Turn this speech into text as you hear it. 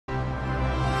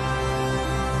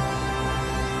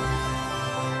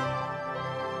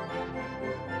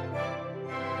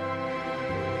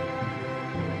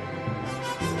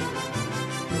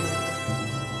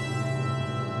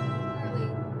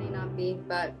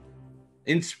but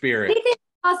in spirit. anything's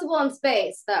possible in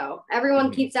space, though.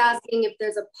 Everyone keeps asking if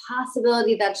there's a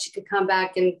possibility that she could come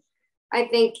back, and I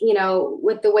think, you know,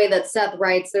 with the way that Seth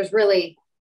writes, there's really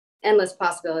endless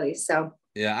possibilities. So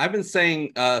yeah, I've been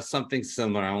saying something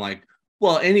similar. I'm like,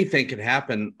 well, anything could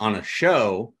happen on a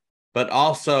show, but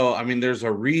also, I mean, there's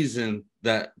a reason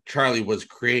that Charlie was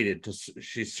created.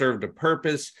 She served a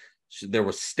purpose. There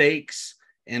were stakes,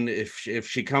 and if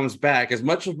she comes back, as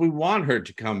much as we want her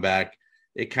to come back,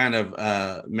 it kind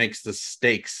of makes the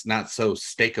stakes not so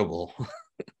stakeable.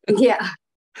 yeah.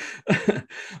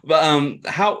 But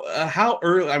how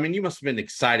early? I mean, you must have been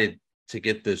excited to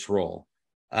get this role.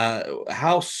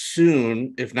 How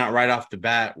soon, if not right off the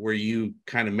bat, were you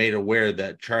kind of made aware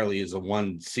that Charlie is a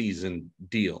one-season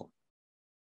deal?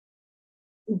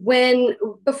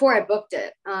 Before I booked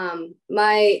it,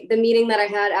 the meeting that I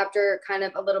had after kind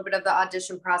of a little bit of the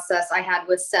audition process I had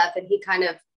with Seth, and he kind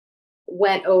of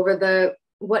went over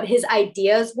what his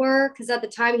ideas were, because at the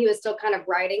time he was still kind of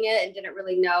writing it and didn't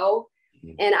really know.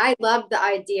 And I loved the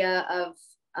idea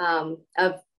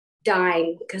of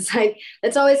dying, because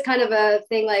it's always kind of a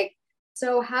thing, like,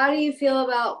 so how do you feel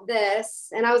about this?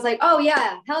 And I was like, oh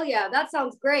yeah, hell yeah, that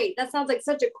sounds great. That sounds like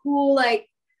such a cool like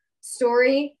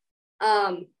story.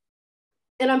 And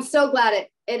I'm so glad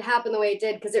it happened the way it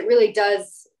did, because it really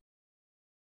does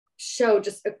show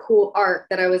just a cool arc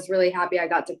that I was really happy I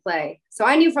got to play. So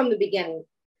I knew from the beginning.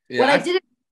 What I didn't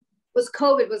was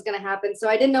COVID was going to happen. So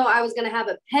I didn't know I was going to have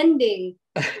a pending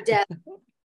death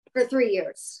for 3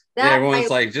 years. Everyone's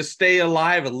like, just stay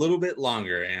alive a little bit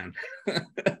longer, Anne.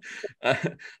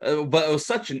 But it was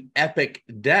such an epic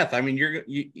death. I mean,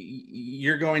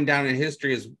 you're going down in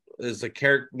history as a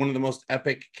character, one of the most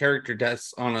epic character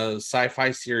deaths on a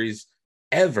sci-fi series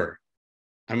ever.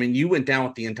 I mean, you went down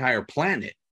with the entire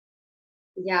planet.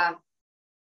 Yeah.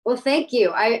 Well, thank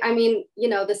you. I mean, you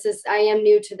know, I am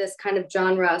new to this kind of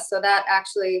genre. So that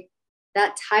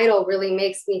title really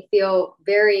makes me feel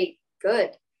very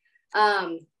good.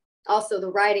 Also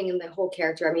the writing and the whole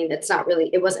character. I mean,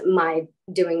 it wasn't my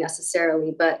doing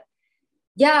necessarily, but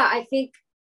yeah, I think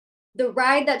the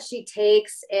ride that she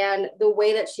takes and the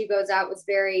way that she goes out was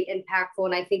very impactful.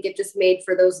 And I think it just made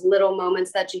for those little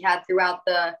moments that she had throughout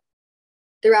the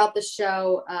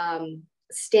show,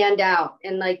 stand out.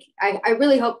 And like I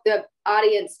really hope the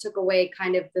audience took away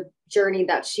kind of the journey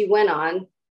that she went on.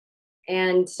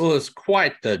 And well, it's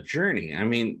quite the journey. I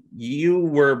mean, you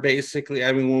were basically,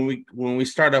 I mean, when we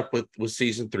start up with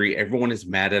season 3, everyone is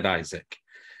mad at Isaac,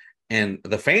 and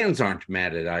the fans aren't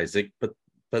mad at Isaac, but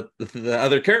the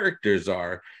other characters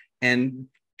are. And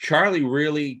Charlie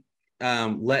really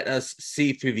let us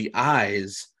see through the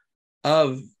eyes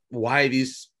of why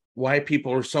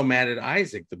people are so mad at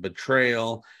Isaac, the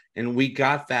betrayal. And we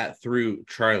got that through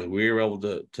Charlie. We were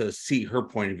able to see her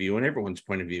point of view and everyone's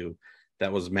point of view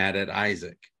that was mad at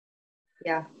Isaac.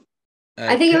 Yeah.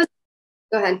 I think it was,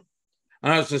 go ahead.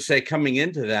 I was just say, coming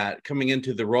into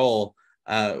the role,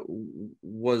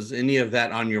 was any of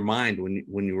that on your mind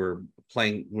when you were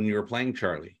playing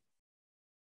Charlie?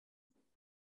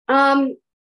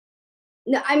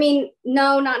 No, I mean,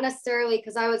 no, not necessarily,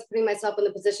 because I was putting myself in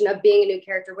the position of being a new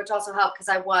character, which also helped because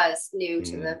I was new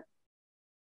to the.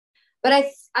 But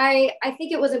I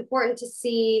think it was important to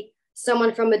see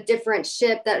someone from a different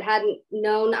ship that hadn't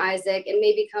known Isaac and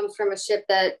maybe comes from a ship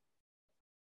that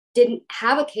didn't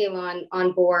have a Kaylon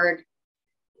on board,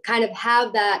 kind of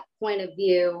have that point of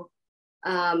view,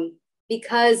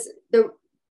 because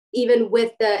even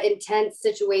with the intense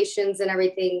situations and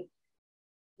everything,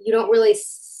 you don't really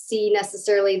see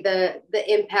necessarily the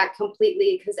impact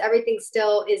completely, because everything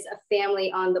still is a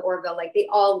family on the Orville. Like they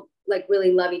all like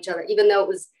really love each other, even though it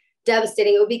was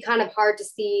devastating. It would be kind of hard to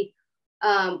see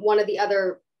one of the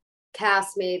other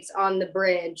castmates on the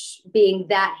bridge being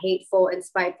that hateful and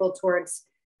spiteful towards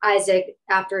Isaac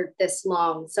after this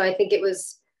long. So I think it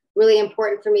was really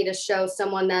important for me to show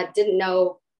someone that didn't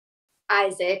know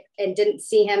Isaac and didn't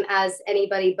see him as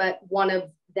anybody but one of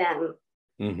them,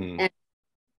 and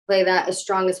play that as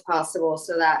strong as possible,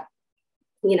 so that,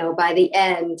 you know, by the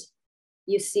end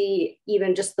you see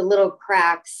even just the little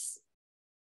cracks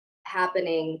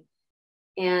happening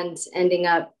and ending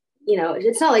up, you know,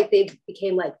 it's not like they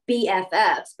became like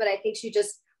BFFs, but I think she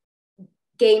just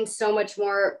gained so much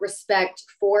more respect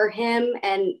for him.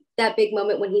 And that big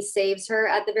moment when he saves her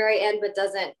at the very end but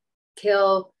doesn't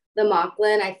kill the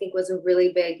Mocklin, I think was a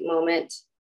really big moment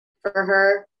for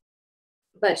her.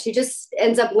 But she just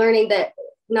ends up learning that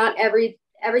not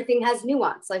everything has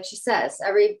nuance, like she says.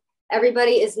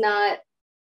 Everybody is not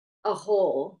a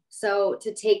whole. So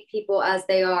to take people as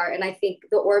they are, and I think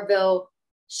the Orville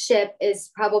ship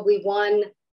is probably one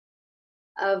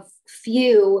of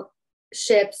few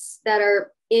ships that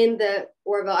are in the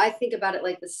Orville. I think about it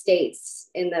like the states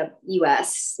in the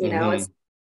US, you know, it's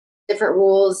different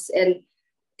rules and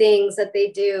things that they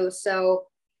do. So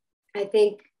I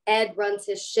think Ed runs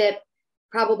his ship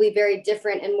probably very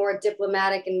different and more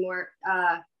diplomatic and more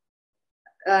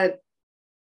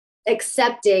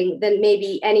accepting than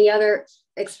maybe any other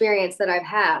experience that I've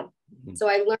had. So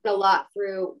I learned a lot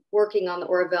through working on the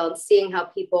Orville and seeing how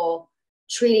people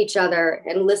treat each other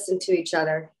and listen to each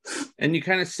other. And you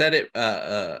kind of said it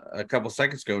a couple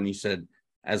seconds ago, and you said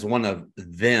as one of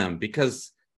them,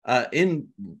 because in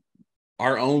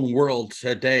our own world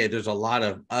today, there's a lot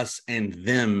of us and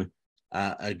them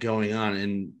going on.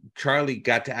 And Charlie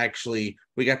got to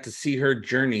we got to see her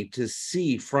journey to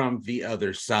see from the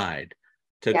other side,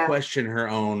 to question her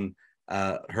own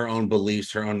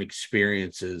beliefs, her own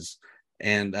experiences.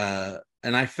 And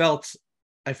I felt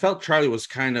Charlie was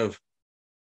kind of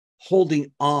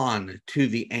holding on to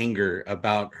the anger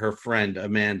about her friend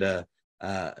Amanda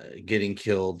getting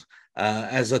killed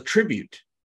as a tribute.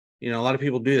 You know, a lot of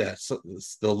people do that. So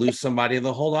they'll lose somebody and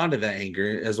they'll hold on to that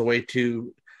anger as a way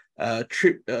to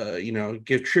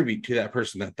give tribute to that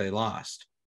person that they lost.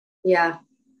 Yeah.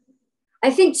 I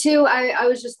think too, I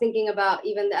was just thinking about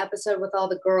even the episode with all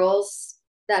the girls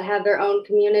that have their own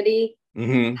community.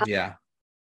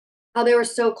 How they were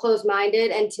so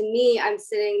close-minded. And to me, I'm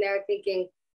sitting there thinking,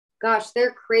 gosh,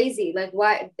 they're crazy. Like,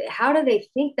 why, how do they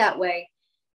think that way?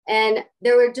 And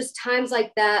there were just times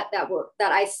like that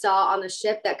I saw on the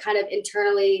ship that kind of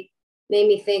internally made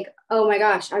me think, oh my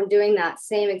gosh, I'm doing that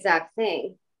same exact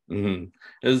thing. It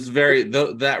was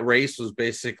that race was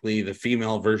basically the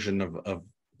female version of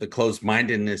the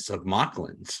closed-mindedness of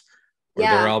Mocklins,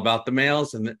 where they're all about the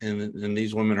males and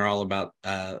these women are all about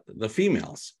the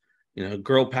females. You know,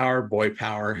 girl power, boy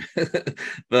power.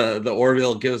 the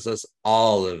Orville gives us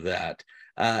all of that.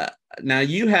 Now,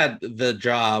 you had the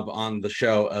job on the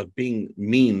show of being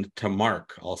mean to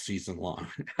Mark all season long.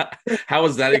 How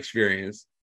was that experience?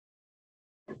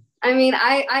 I mean,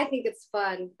 I think it's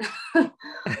fun.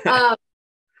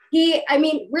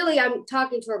 Really, I'm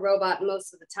talking to a robot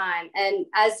most of the time. And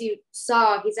as you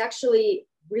saw, he's actually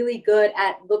really good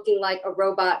at looking like a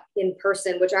robot in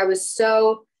person, which I was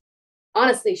so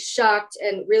honestly shocked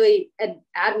and really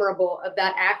admirable of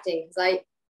that acting, because I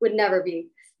would never be.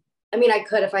 I mean, I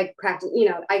could if I practiced, you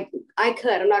know, I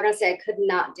could. I'm not going to say I could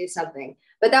not do something,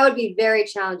 but that would be very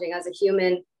challenging as a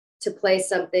human to play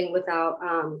something without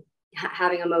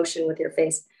having emotion with your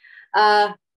face.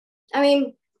 I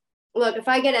mean, look, if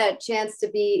I get a chance to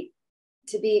be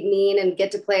mean and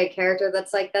get to play a character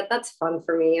that's like that, that's fun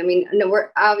for me. I mean, no,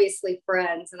 we're obviously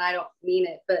friends and I don't mean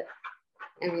it, but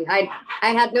I mean, I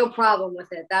had no problem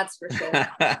with it. That's for sure.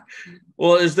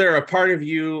 Well, is there a part of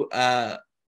you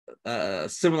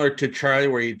similar to Charlie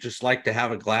where you just like to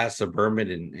have a glass of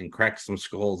bourbon and crack some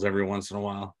skulls every once in a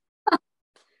while?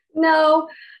 No,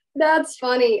 that's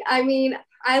funny. I mean,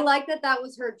 I like that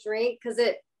was her drink because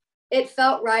it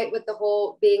felt right with the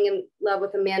whole being in love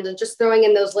with Amanda, just throwing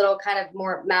in those little kind of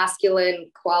more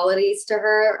masculine qualities to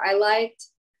her. I liked,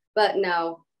 but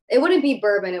no, it wouldn't be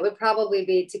bourbon. It would probably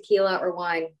be tequila or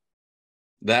wine.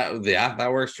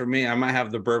 That works for me. I might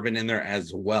have the bourbon in there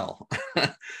as well.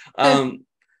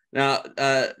 Now,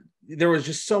 there was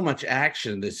just so much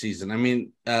action this season. I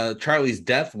mean, Charlie's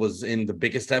death was in the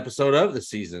biggest episode of the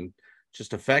season,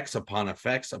 just effects upon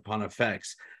effects upon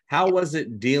effects. How was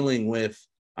it dealing with,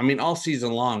 I mean, all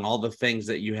season long, all the things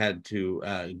that you had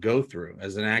to go through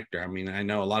as an actor? I mean, I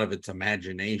know a lot of it's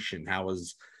imagination.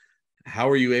 How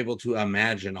were you able to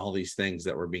imagine all these things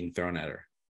that were being thrown at her?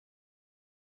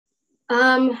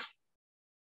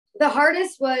 The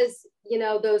hardest was, you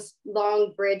know, those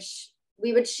long bridge.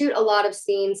 We would shoot a lot of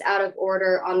scenes out of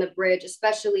order on the bridge,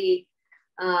 especially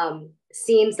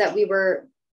scenes that we were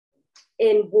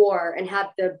in war and had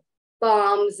the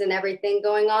bombs and everything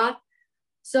going on.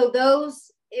 So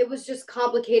it was just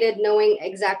complicated knowing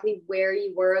exactly where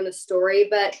you were in the story,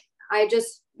 but I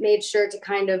just made sure to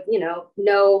kind of, you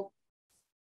know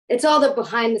it's all the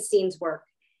behind the scenes work.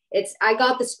 I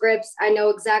got the scripts. I know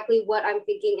exactly what I'm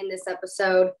thinking in this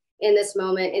episode, in this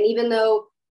moment. And even though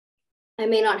I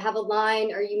may not have a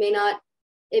line or it may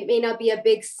not be a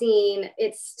big scene,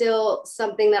 it's still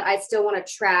something that I still want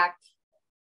to track.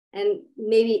 And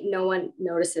maybe no one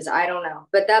notices, I don't know,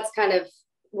 but that's kind of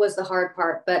was the hard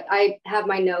part. But I have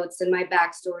my notes and my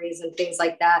backstories and things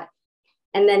like that.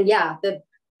 And then, yeah,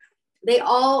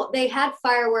 they had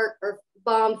firework or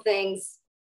bomb things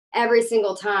every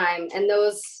single time. And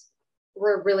those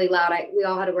were really loud. We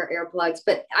all had to wear earplugs,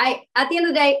 but at the end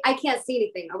of the day, I can't see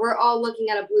anything. We're all looking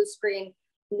at a blue screen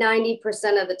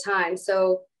 90% of the time.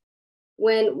 So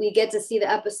when we get to see the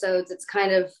episodes, it's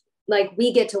kind of like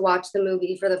we get to watch the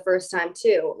movie for the first time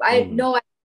too. I had no idea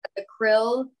that the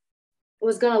krill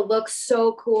was going to look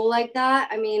so cool like that.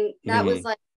 I mean, that was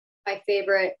like my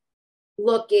favorite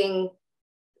looking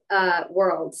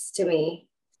worlds to me.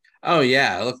 Oh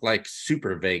yeah, it looked like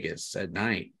super Vegas at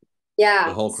night. Yeah,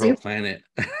 the whole krill planet.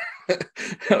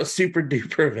 Super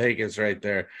duper Vegas right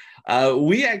there.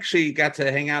 We actually got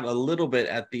to hang out a little bit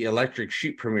at the Electric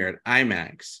Sheep premiere at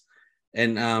IMAX,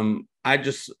 and I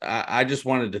just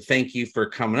wanted to thank you for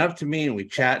coming up to me, and we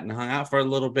chat and hung out for a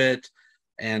little bit,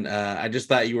 and I just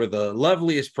thought you were the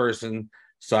loveliest person.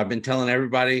 So I've been telling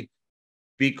everybody,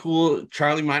 be cool.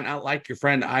 Charlie might not like your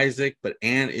friend Isaac, but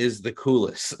Anne is the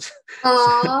coolest.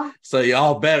 So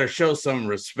y'all better show some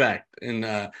respect. And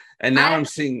now I'm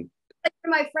seeing.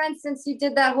 You're my friend since you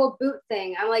did that whole boot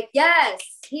thing. I'm like, yes,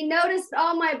 he noticed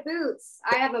all my boots.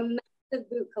 I have a massive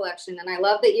boot collection, and I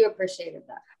love that you appreciated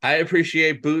that. I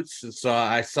appreciate boots. So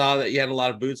I saw that you had a lot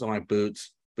of boots. I'm like,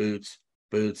 boots.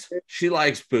 She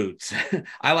likes boots.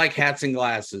 I like hats and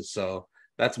glasses, so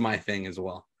that's my thing as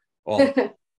well. Well,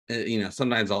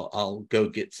 sometimes I'll go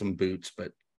get some boots,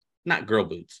 but not girl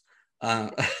boots,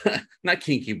 not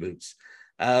kinky boots.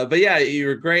 But yeah, you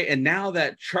were great. And now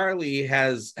that Charlie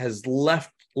has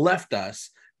left us,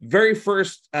 very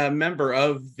first member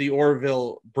of the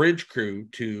Orville bridge crew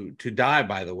to die,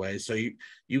 by the way. So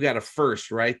you got a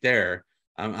first right there.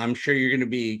 I'm sure you're going to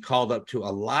be called up to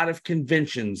a lot of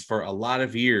conventions for a lot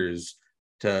of years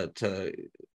to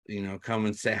come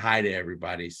and say hi to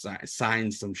everybody,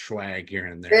 sign some swag here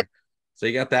and there. So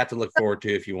you got that to look forward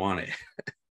to if you want it.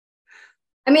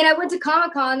 I mean, I went to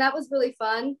Comic-Con. That was really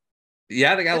fun.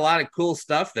 Yeah, they got a lot of cool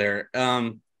stuff there.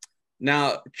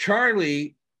 Now,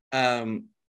 Charlie, is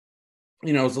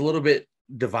a little bit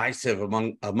divisive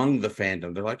among the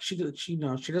fandom. They're like, she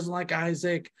doesn't like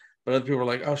Isaac, but other people are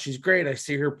like, oh, she's great. I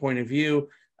see her point of view.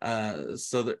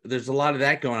 So there's a lot of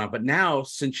that going on. But now,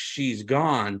 since she's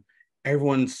gone, I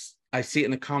see it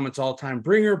in the comments all the time.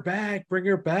 Bring her back. We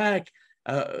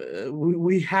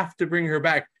have to bring her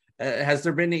back. Has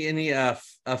there been any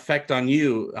effect on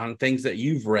you on things that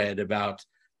you've read about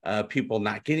people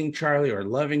not getting Charlie or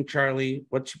loving Charlie?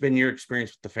 What's been your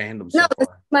experience with the fandom so far? This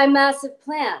is my massive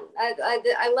plan.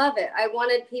 I love it. I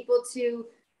wanted people to,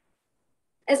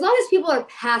 as long as people are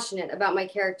passionate about my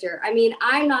character. I mean,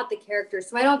 I'm not the character,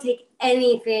 so I don't take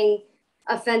anything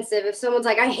offensive. If someone's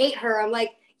like, I hate her, I'm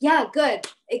like, yeah, good.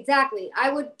 Exactly.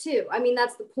 I would too. I mean,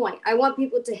 that's the point. I want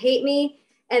people to hate me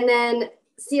and then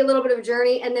see a little bit of a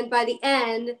journey, and then by the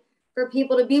end for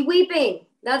people to be weeping.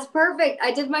 That's perfect.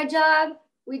 I did my job.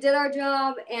 We did our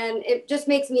job, and it just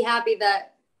makes me happy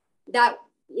that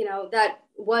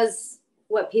was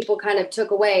what people kind of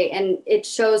took away, and it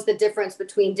shows the difference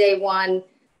between day one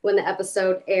when the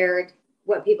episode aired,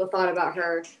 what people thought about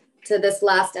her, to this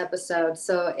last episode.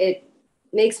 So it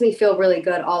makes me feel really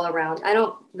good all around. I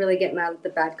don't really get mad at the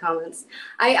bad comments.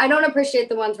 I don't appreciate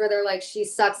the ones where they're like, she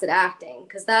sucks at acting,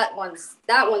 because that one's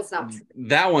not true.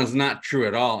 That one's not true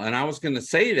at all. And I was going to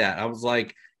say that. I was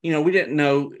like, we didn't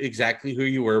know exactly who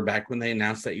you were back when they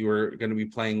announced that you were going to be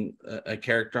playing a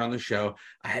character on the show.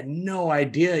 I had no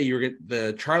idea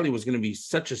Charlie was going to be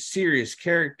such a serious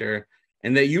character,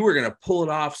 and that you were going to pull it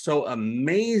off so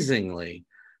amazingly.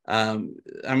 I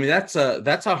mean, that's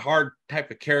a hard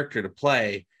type of character to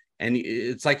play, and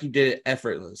it's like you did it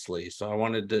effortlessly. So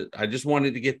I just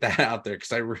wanted to get that out there,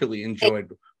 because I really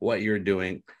enjoyed what you're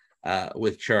doing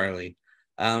with Charlie.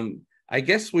 I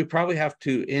guess we probably have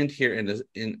to end here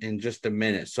in just a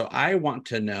minute. So I want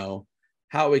to know,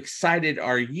 how excited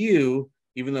are you,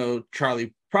 even though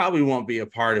Charlie probably won't be a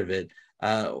part of it?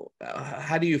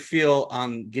 How do you feel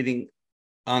on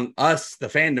us, the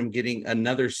fandom, getting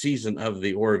another season of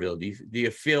the Orville? Do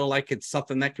you feel like it's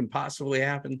something that can possibly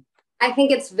happen? I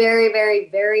think it's very, very,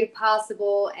 very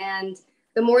possible. And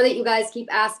the more that you guys keep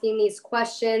asking these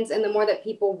questions, and the more that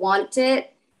people want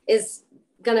it, is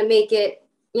going to make it,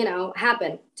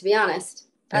 happen, to be honest.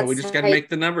 Yeah, we just got to make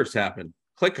the numbers happen.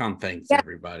 Click on things,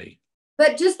 everybody.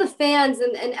 But just the fans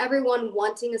and everyone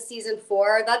wanting a season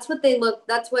 4, that's what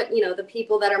the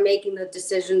people that are making the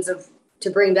decisions to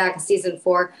bring back a season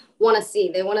 4 want to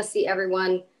see. They want to see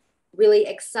everyone really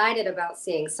excited about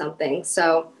seeing something.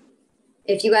 So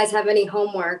if you guys have any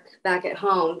homework back at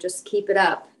home, just keep it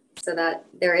up so that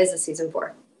there is a season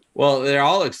 4. Well, they're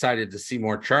all excited to see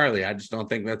more Charlie. I just don't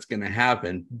think that's going to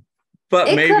happen. But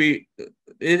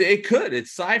it could.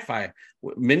 It's sci-fi.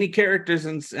 Many characters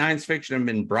in science fiction have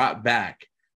been brought back.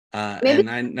 And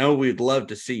I know we'd love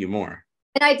to see you more.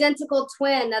 An identical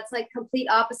twin that's like complete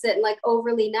opposite and like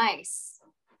overly nice.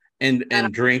 And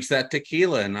drinks that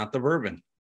tequila and not the bourbon.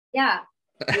 Yeah.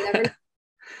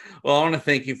 Well, I want to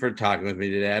thank you for talking with me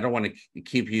today. I don't want to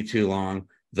keep you too long,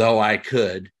 though I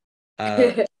could.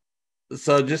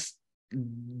 So just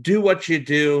do what you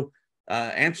do.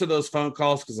 Answer those phone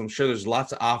calls, because I'm sure there's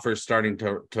lots of offers starting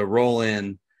to roll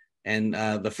in, and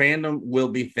the fandom will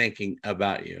be thinking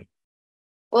about you.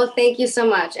 Well, thank you so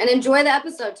much, and enjoy the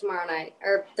episode tomorrow night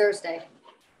or Thursday.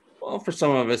 Well, for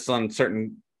some of us on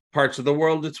certain parts of the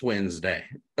world, it's Wednesday.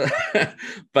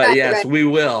 But yes, we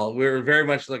will. We're very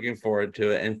much looking forward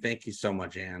to it. And thank you so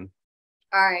much, Anne.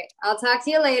 All right. I'll talk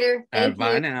to you later. Thank you.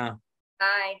 Bye now.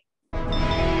 Bye.